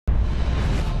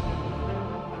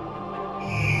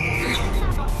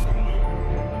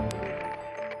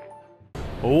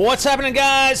What's happening,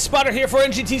 guys? Spotter here for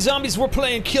NGTZombies. We're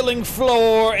playing Killing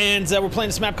Floor, and we're playing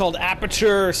this map called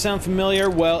Aperture. Sound familiar?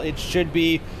 Well, it should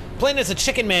be. Playing as a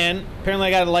chicken man. Apparently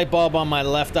I got a light bulb on my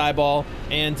left eyeball,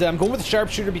 and I'm going with the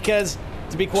sharpshooter because,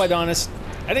 to be quite honest,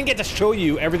 I didn't get to show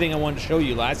you everything I wanted to show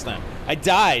you last time. I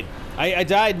died. I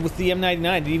died with the M99.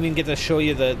 I didn't even get to show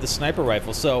you the sniper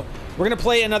rifle. So we're going to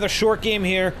play another short game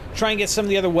here, try and get some of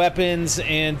the other weapons,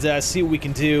 and see what we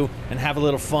can do, and have a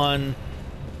little fun.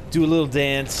 Do a little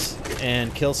dance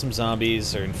and kill some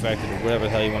zombies or infected or whatever the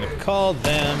hell you want to call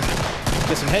them.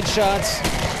 Get some headshots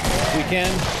if we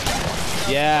can.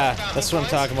 Yeah, that's what I'm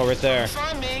talking about right there.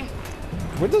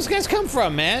 Where'd those guys come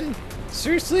from, man?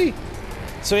 Seriously?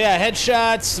 So yeah,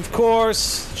 headshots, of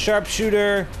course,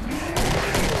 sharpshooter.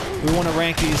 We want to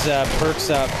rank these perks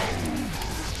up.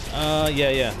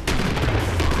 Yeah.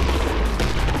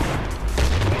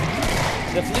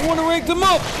 Definitely want to rank them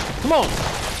up. Come on.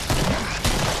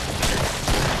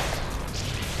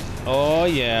 Oh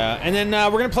yeah, and then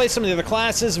we're gonna play some of the other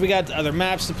classes. We got other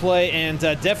maps to play, and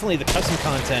definitely the custom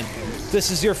content. If this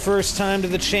is your first time to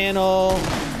the channel,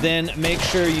 then make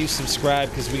sure you subscribe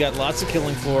because we got lots of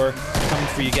Killing Floor coming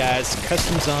for you guys.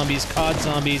 Custom zombies, COD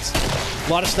zombies,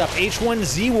 a lot of stuff.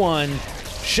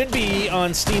 H1Z1 should be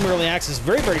on Steam Early Access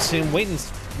very, very soon. Waiting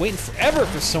forever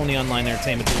for Sony Online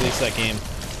Entertainment to release that game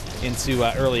into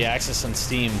Early Access on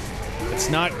Steam. It's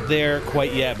not there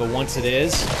quite yet, but once it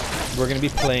is, we're gonna be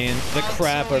playing the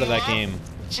crap out of that game.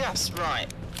 Just right.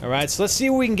 Alright, so let's see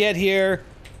what we can get here.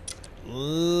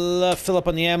 Fill up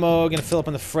on the ammo, gonna fill up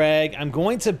on the frag. I'm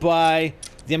going to buy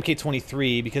the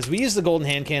MK23 because we used the golden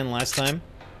hand cannon last time.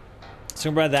 So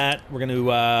we're gonna buy that. We're gonna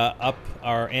up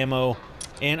our ammo.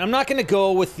 And I'm not gonna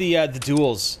go with the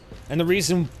duels. And the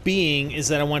reason being is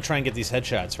that I want to try and get these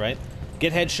headshots, right?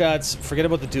 Get headshots, forget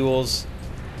about the duels,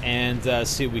 and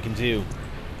see what we can do.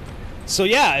 So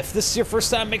yeah, if this is your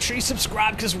first time, make sure you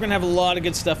subscribe because we're going to have a lot of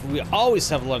good stuff. We always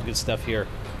have a lot of good stuff here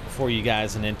for you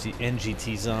guys in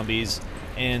NGTZombies.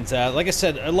 And like I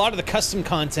said, a lot of the custom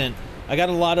content, I got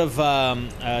a lot of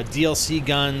DLC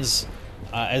guns,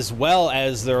 as well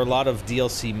as there are a lot of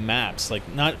DLC maps. Like,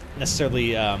 not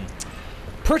necessarily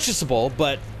purchasable,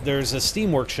 but there's a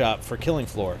Steam workshop for Killing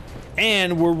Floor.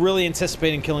 And we're really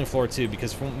anticipating Killing Floor 2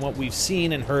 because from what we've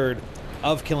seen and heard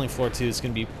of Killing Floor 2, it's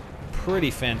going to be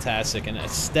pretty fantastic and a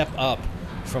step up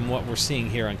from what we're seeing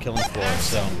here on Killing Floor.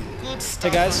 So, hey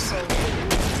guys,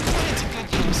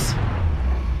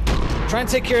 try and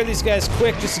take care of these guys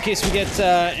quick, just in case we get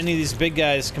any of these big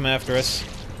guys come after us.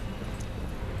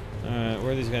 All right,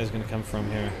 where are these guys going to come from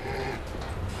here?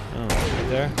 Oh, right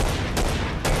there.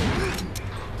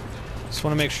 Just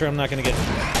want to make sure I'm not going to get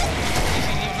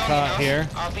caught here.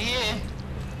 I'll be here.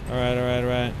 All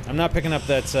right. I'm not picking up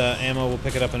that ammo. We'll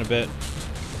pick it up in a bit.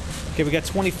 Okay, we got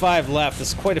 25 left.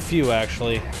 That's quite a few,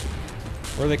 actually.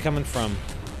 Where are they coming from?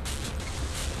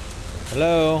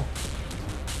 Hello?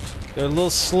 They're a little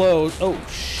slow. Oh,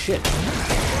 shit.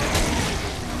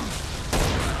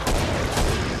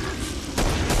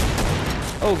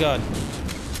 Oh, God.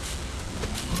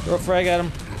 Throw a frag at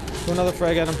him. Throw another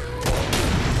frag at him.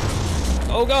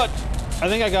 Oh, God. I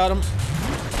think I got him.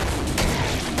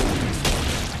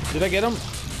 Did I get him?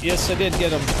 Yes, I did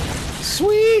get him.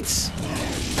 Sweet!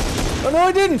 Oh, no,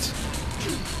 I didn't!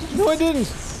 No, I didn't!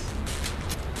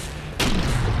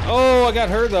 Oh, I got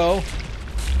her, though.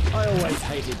 I always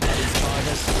hated bloody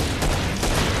spiders.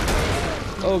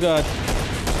 Oh, God.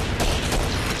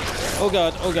 Oh,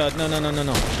 God. Oh, God. No.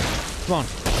 Come on.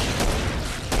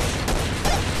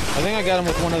 I think I got him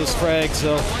with one of those frags,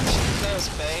 though.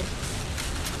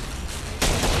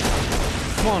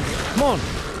 Come on.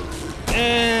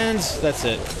 And that's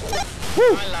it.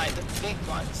 Woo! I like the big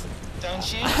ones,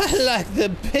 don't you? I like the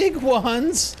big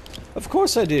ones. Of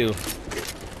course I do.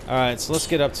 All right, so let's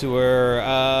get up to her.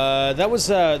 That was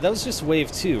just wave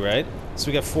 2, right? So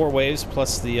we got 4 waves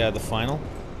plus the final.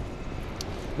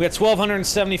 We got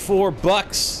 1,274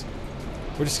 bucks.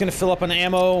 We're just gonna fill up on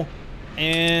ammo,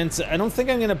 and I don't think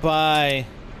I'm gonna buy.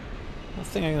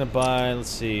 Let's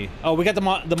see. Oh, we got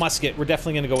the musket. We're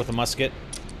definitely gonna go with the musket.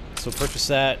 So purchase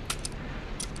that.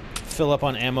 Fill up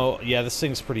on ammo. Yeah, this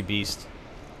thing's pretty beast.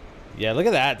 Yeah, look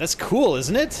at that. That's cool,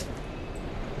 isn't it?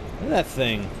 Look at that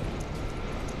thing.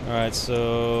 Alright,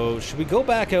 so should we go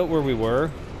back out where we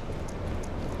were?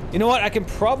 You know what? I can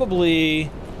probably...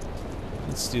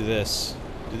 Let's do this.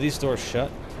 Do these doors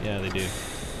shut? Yeah, they do.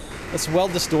 Let's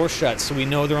weld this door shut so we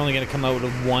know they're only going to come out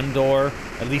of one door,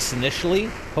 at least initially,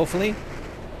 hopefully.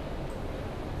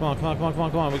 Come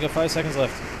on. We got 5 seconds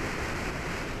left.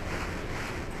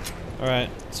 Alright,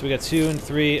 so we got 2 and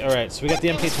 3. Alright, so we got the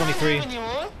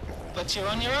MK23. But you're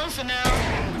on your own for now.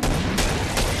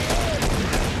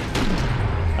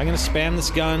 I'm gonna spam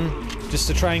this gun just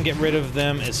to try and get rid of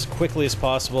them as quickly as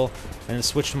possible, and then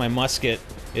switch to my musket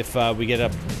if we get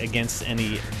up against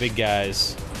any big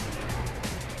guys.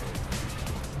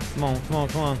 Come on, come on,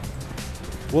 come on.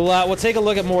 We'll take a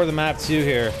look at more of the map too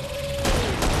here.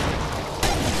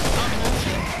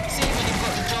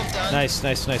 Nice,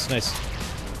 nice, nice, nice.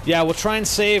 Yeah, we'll try and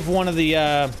save one of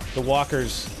the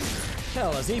walkers.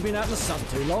 Hell, has he been out in the sun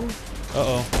too long?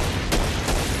 Uh-oh.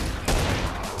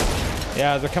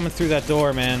 Yeah, they're coming through that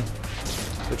door, man.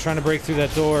 They're trying to break through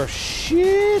that door.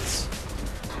 Shit!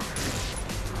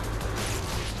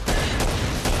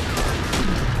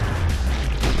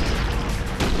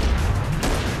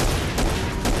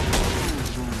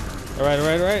 Alright,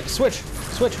 alright, alright. Switch!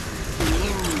 Switch!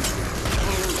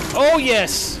 Oh,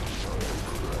 yes!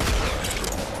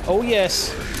 Oh,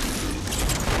 yes.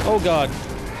 Oh, God.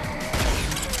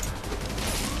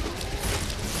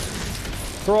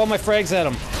 Throw all my frags at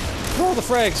him. Throw all the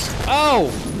frags. Oh!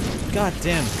 God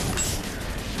damn.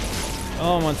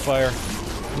 Oh, I'm on fire.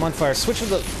 I'm on fire. Switch to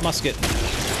the musket.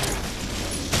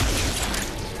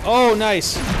 Oh,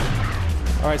 nice.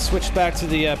 Alright, switch back to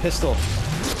the pistol.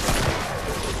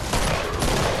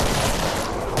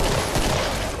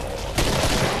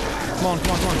 Come on,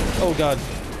 come on, come on. Oh, God.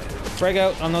 Frag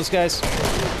out on those guys.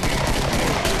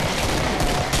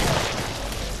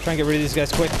 Try and get rid of these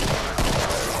guys quick.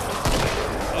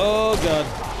 Oh, God.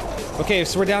 Okay,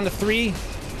 so we're down to 3.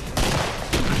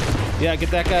 Yeah,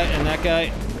 get that guy and that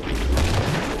guy.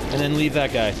 And then leave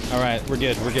that guy. Alright, we're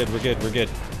good, we're good, we're good, we're good.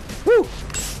 Woo!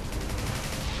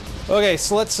 Okay,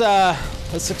 so let's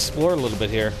explore a little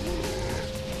bit here.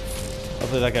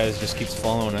 Hopefully that guy just keeps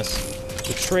following us.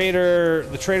 The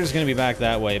trader's gonna be back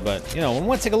that way, but, you know, we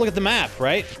want to take a look at the map,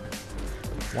 right?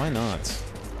 Why not?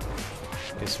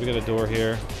 Okay, so we got a door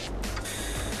here.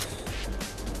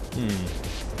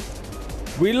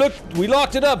 We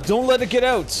locked it up, don't let it get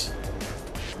out!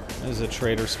 There's a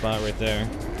trader spot right there.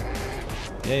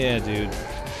 Yeah, dude.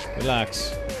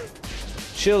 Relax.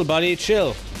 Chill, buddy,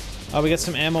 chill. Oh, we got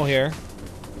some ammo here.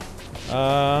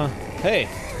 Hey.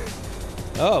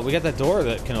 Oh, we got that door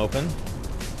that can open.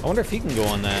 I wonder if he can go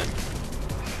on that.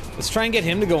 Let's try and get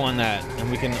him to go on that, and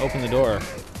we can open the door.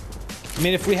 I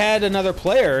mean, if we had another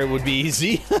player, it would be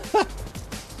easy.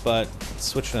 But, let's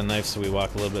switch to the knife so we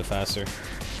walk a little bit faster.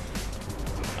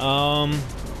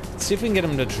 Let's see if we can get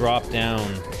him to drop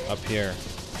down up here.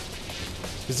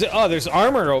 Oh, there's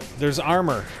armor! Oh, there's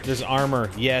armor. There's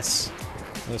armor, yes.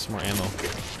 There's some more ammo.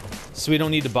 So we don't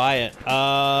need to buy it.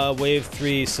 Wave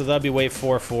 3, so that'll be wave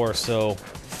 4, so...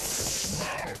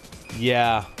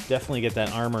 Yeah, definitely get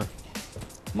that armor.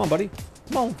 Come on, buddy.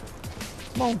 Come on.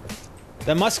 Come on.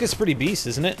 That musket's pretty beast,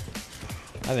 isn't it?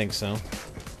 I think so.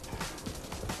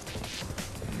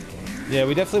 Yeah,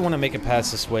 we definitely want to make it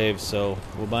past this wave, so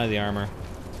we'll buy the armor.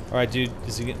 Alright, dude,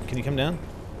 can you come down?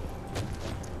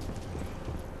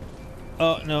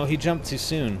 Oh, no, he jumped too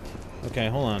soon. Okay,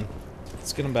 hold on.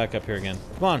 Let's get him back up here again.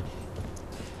 Come on.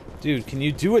 Dude, can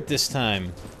you do it this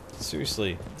time?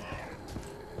 Seriously.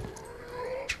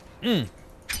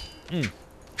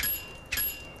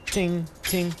 Ting,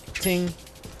 ting, ting.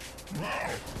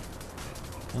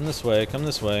 Come this way, come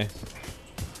this way.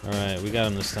 Alright, we got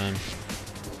him this time.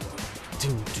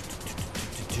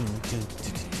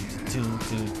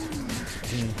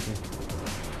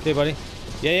 Okay, buddy.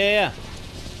 Yeah.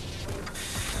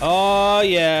 Oh,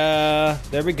 yeah.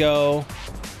 There we go.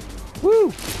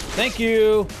 Woo! Thank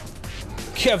you.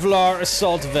 Kevlar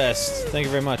assault vest. Thank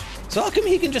you very much. So how come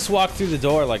he can just walk through the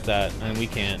door like that and we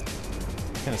can't?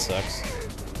 Kinda sucks.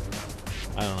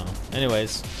 I don't know.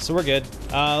 Anyways, so we're good.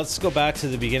 Let's go back to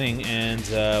the beginning and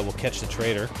we'll catch the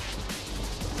trader.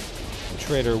 The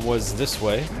trader was this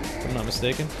way, if I'm not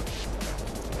mistaken.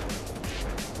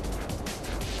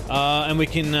 And we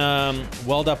can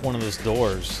weld up one of those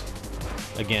doors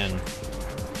again.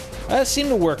 That seemed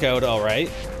to work out alright.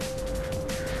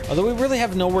 Although we really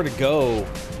have nowhere to go.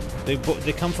 They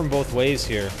come from both ways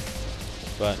here.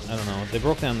 But, I don't know. They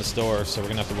broke down this door, so we're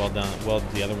gonna have to weld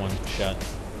the other one shut.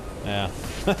 Yeah.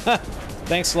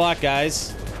 Thanks a lot,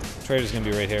 guys. Trader's gonna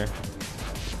be right here.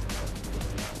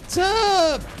 What's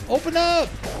up? Open up!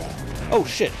 Oh,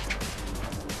 shit.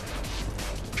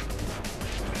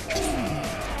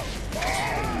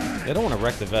 I don't want to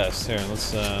wreck the vest. Here,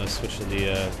 let's switch to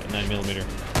the 9mm.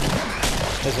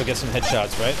 Guess we'll get some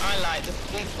headshots, right? I like the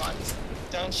big ones,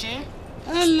 don't you?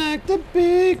 I like the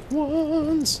big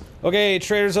ones. Okay,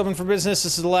 trader's open for business.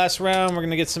 This is the last round. We're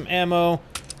gonna get some ammo.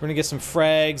 We're gonna get some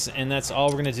frags, and that's all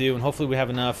we're gonna do. And hopefully we have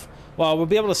enough. Well, we'll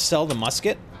be able to sell the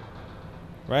musket,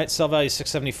 right? Sell value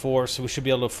 674, so we should be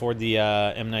able to afford the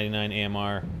M99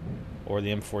 AMR. or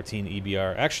the M14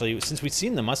 EBR. Actually, since we've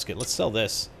seen the musket, let's sell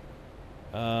this.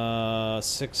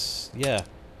 6, yeah.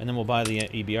 And then we'll buy the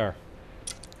EBR.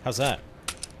 How's that?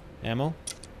 Ammo?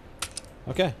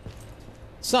 Okay.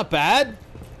 It's not bad.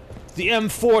 The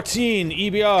M14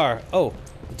 EBR. Oh,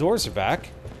 the doors are back.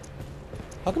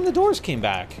 How come the doors came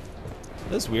back?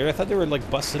 That's weird. I thought they were, like,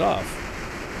 busted off.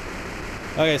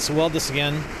 Okay, so weld this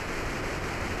again.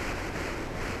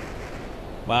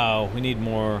 Wow, we need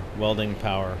more welding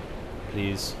power,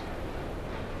 please.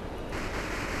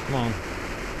 Come on.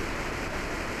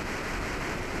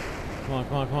 Come on,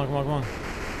 come on, come on, come on, come on.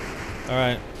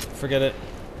 Alright, forget it.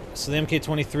 So the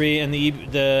MK23 and the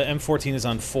M14 is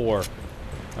on 4.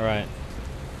 Alright.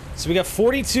 So we got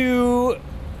 42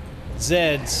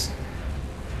 Zeds.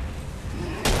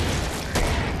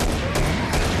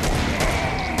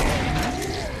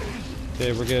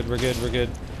 Okay, we're good, we're good, we're good.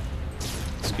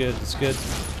 It's good, it's good.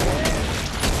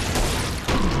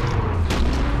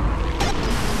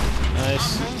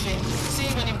 Nice. I'm moving. See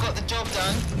when you've got the job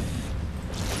done.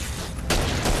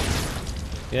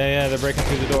 Yeah, yeah, they're breaking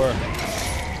through the door.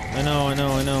 I know, I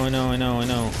know, I know, I know, I know, I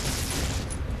know.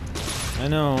 I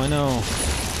know, I know.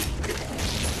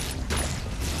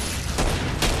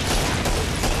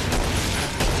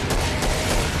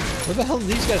 Where the hell did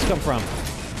these guys come from?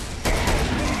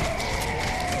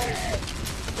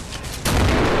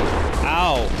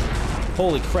 Ow!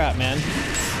 Holy crap, man.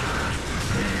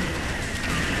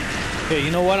 Okay,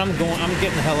 you know what? I'm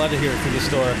getting the hell out of here through this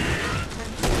door.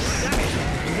 Damn it!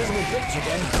 Invisible bricks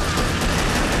again.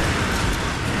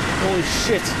 Holy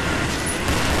shit.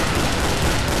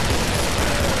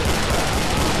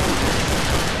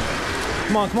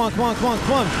 Come on, come on, come on, come on,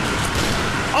 come on.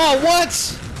 Oh, what?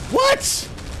 What?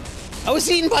 I was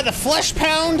eaten by the flesh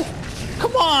pound?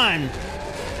 Come on.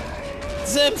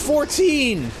 It's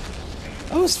M14.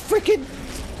 I was freaking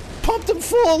pumped him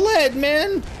full of lead,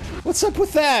 man. What's up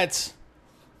with that?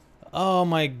 Oh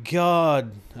my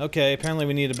god. Okay, apparently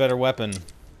we need a better weapon.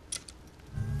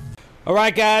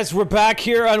 Alright guys, we're back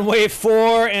here on wave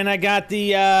 4, and I got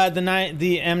the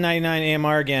M99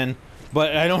 AMR again.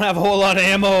 But I don't have a whole lot of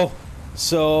ammo.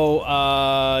 So,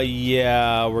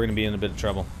 yeah, we're gonna be in a bit of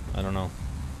trouble. I don't know.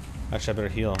 Actually, I better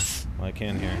heal while I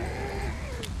can here.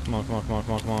 Come on, come on, come on,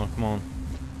 come on, come on, come on.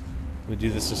 We do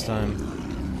this time.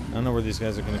 I don't know where these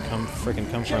guys are gonna freaking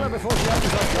come Kill her from. before she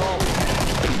opens that door.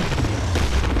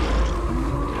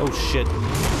 Oh shit.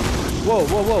 Whoa,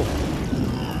 whoa, whoa.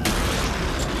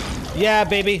 Yeah,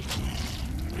 baby.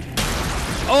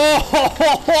 Oh, ho,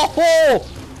 ho, ho, ho.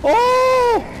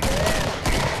 Oh!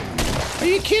 Are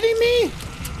you kidding me?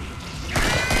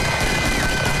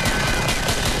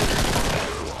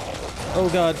 Oh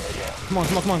god. Come on,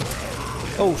 come on, come on.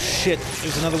 Oh shit.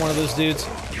 There's another one of those dudes.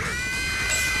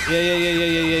 Yeah, yeah, yeah, yeah,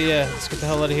 yeah, yeah, yeah. Let's get the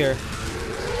hell out of here.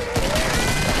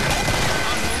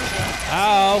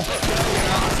 Ow!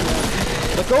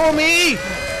 Let go of me!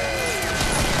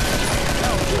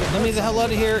 Let me the hell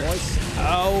out of here.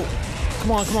 Ow.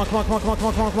 Come on, come on, come on, come on, come on, come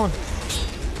on, come on, come on.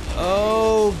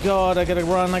 Oh god, I gotta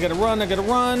run, I gotta run, I gotta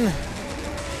run.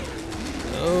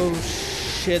 Oh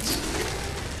shit.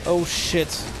 Oh shit.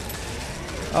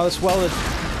 Oh, it's welded.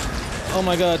 Oh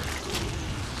my god.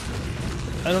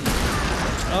 I don't...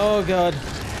 Oh god.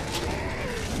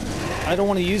 I don't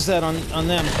want to use that on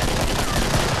them.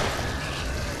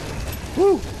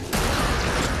 Woo!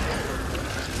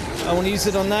 I want to use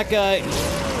it on that guy.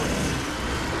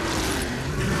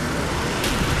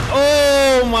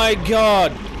 Oh my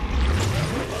god!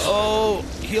 Oh,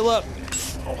 heal up.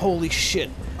 Oh, holy shit.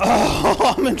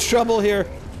 Oh, I'm in trouble here.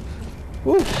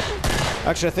 Woo!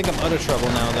 Actually, I think I'm out of trouble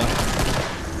now,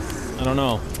 though. I don't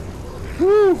know.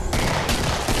 Woo!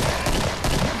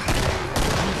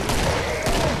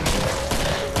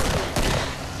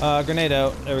 Grenade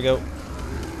out. There we go.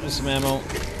 There's some ammo.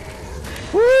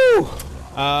 Woo!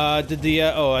 Did the,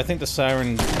 oh, I think the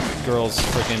siren girls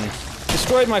freaking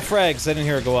destroyed my frags. I didn't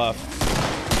hear it go off.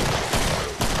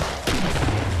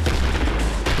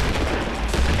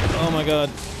 Oh my god.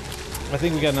 I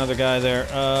think we got another guy there.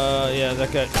 Yeah,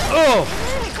 that guy. Oh!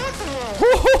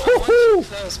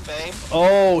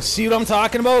 Oh, see what I'm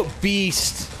talking about?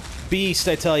 Beast. Beast,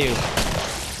 I tell you.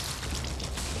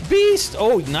 Beast!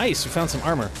 Oh, nice. We found some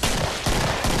armor.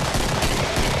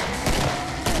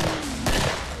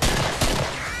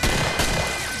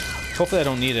 Hopefully I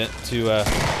don't need it to, I'll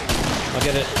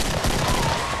get it.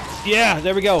 Yeah,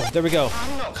 there we go. There we go.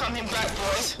 I'm not coming back,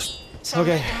 boys. So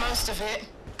Okay. I'm making most of it.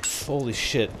 Holy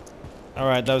shit.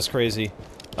 Alright, that was crazy.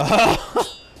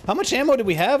 How much ammo did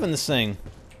we have in this thing?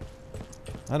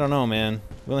 I don't know, man.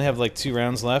 We only have like 2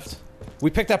 rounds left. We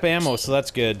picked up ammo, so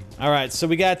that's good. Alright, so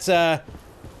we got,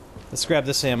 Let's grab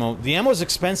this ammo. The ammo's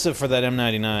expensive for that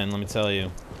M99, let me tell you.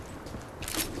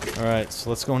 Alright, so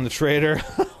let's go in the trader.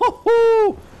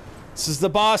 This is the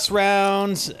boss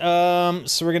round.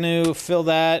 So we're gonna fill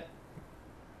that.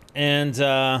 And,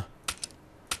 I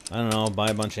don't know, buy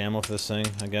a bunch of ammo for this thing,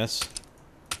 I guess.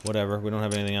 Whatever, we don't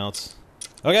have anything else.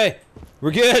 Okay,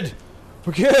 we're good!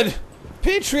 We're good!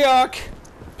 Patriarch!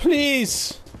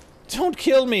 Please! Don't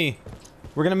kill me!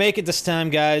 We're gonna make it this time,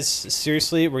 guys.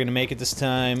 Seriously, we're gonna make it this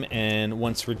time, and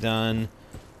once we're done,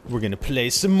 we're gonna play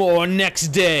some more next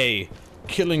day!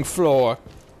 Killing Floor.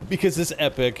 Because it's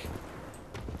epic.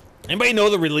 Anybody know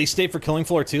the release date for Killing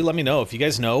Floor 2? Let me know. If you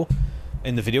guys know,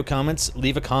 in the video comments,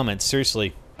 leave a comment,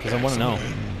 seriously. Because I want to know.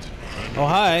 Oh,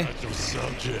 hi.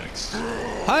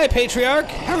 Hi, Patriarch!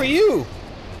 How are you?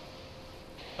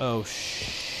 Oh,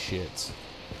 shit.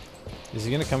 Is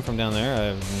he gonna come from down there? I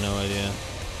have no idea.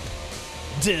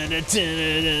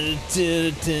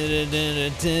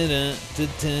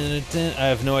 I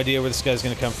have no idea where this guy's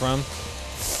gonna come from.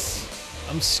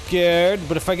 I'm scared,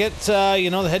 but if I get, you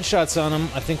know, the headshots on him,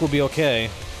 I think we'll be okay.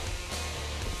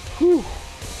 Whew.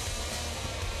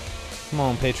 Come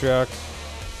on, Patriarch.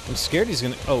 I'm scared he's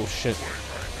gonna... Oh, shit.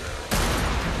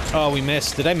 Oh, we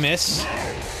missed. Did I miss?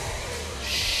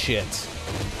 Shit.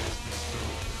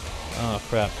 Oh,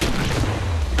 crap.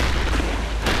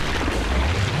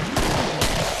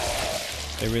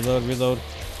 Hey, reload, reload.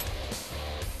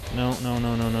 No, no,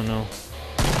 no, no, no, no.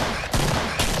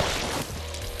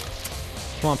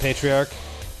 Come on, Patriarch.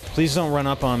 Please don't run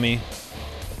up on me.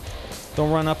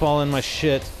 Don't run up all in my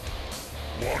shit.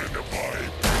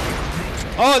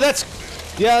 Oh, that's...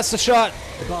 Yeah, that's the shot.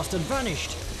 The bastard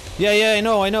vanished. Yeah, yeah, I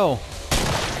know, I know.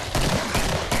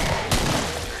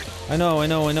 I know, I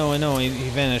know, I know, I know. He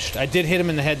vanished. I did hit him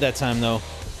in the head that time, though.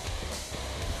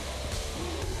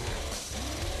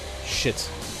 Shit.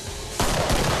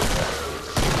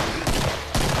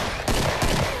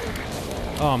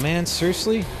 Oh, man,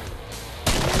 seriously?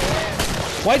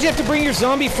 Why'd you have to bring your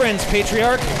zombie friends,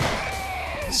 Patriarch?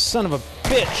 Son of a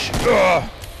bitch. Ugh.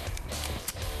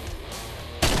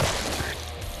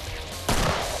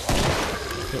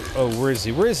 Oh, where is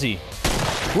he? Where is he?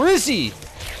 Where is he?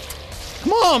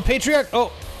 Come on, Patriarch!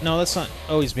 Oh, no, that's not...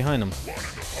 Oh, he's behind him.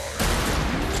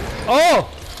 Oh!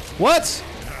 What?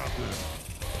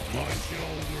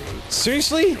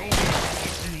 Seriously?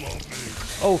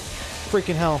 Oh,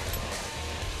 freaking hell.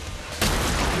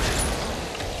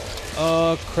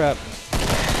 Oh, crap.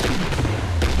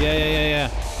 Yeah, yeah, yeah, yeah.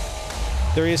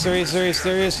 There he is, there he is, there he is,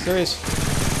 there he is, there he is.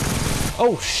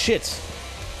 Oh, shit.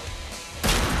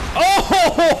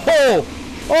 Oh!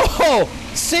 Oh!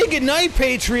 Say goodnight,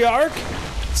 Patriarch!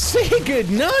 Say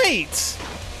goodnight!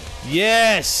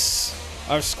 Yes!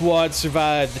 Our squad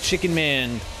survived. The Chicken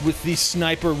Man with the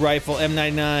sniper rifle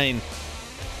M99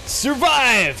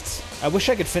 survived! I wish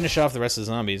I could finish off the rest of the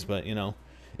zombies, but, you know.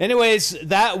 Anyways,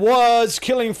 that was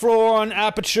Killing Floor on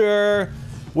Aperture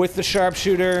with the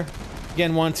sharpshooter.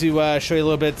 Again, want to show you a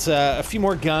little bit, a few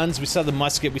more guns. We saw the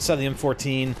musket, we saw the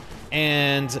M14,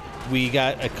 and we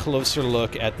got a closer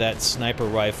look at that sniper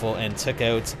rifle and took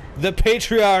out the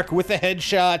Patriarch with a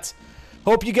headshot.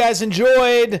 Hope you guys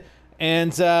enjoyed,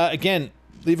 and again,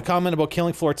 leave a comment about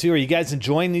Killing Floor 2. Are you guys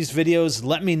enjoying these videos?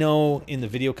 Let me know in the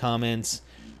video comments.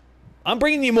 I'm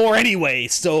bringing you more anyway,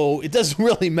 so it doesn't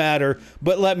really matter,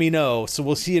 but let me know. So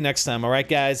we'll see you next time, alright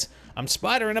guys? I'm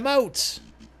Spider and I'm out!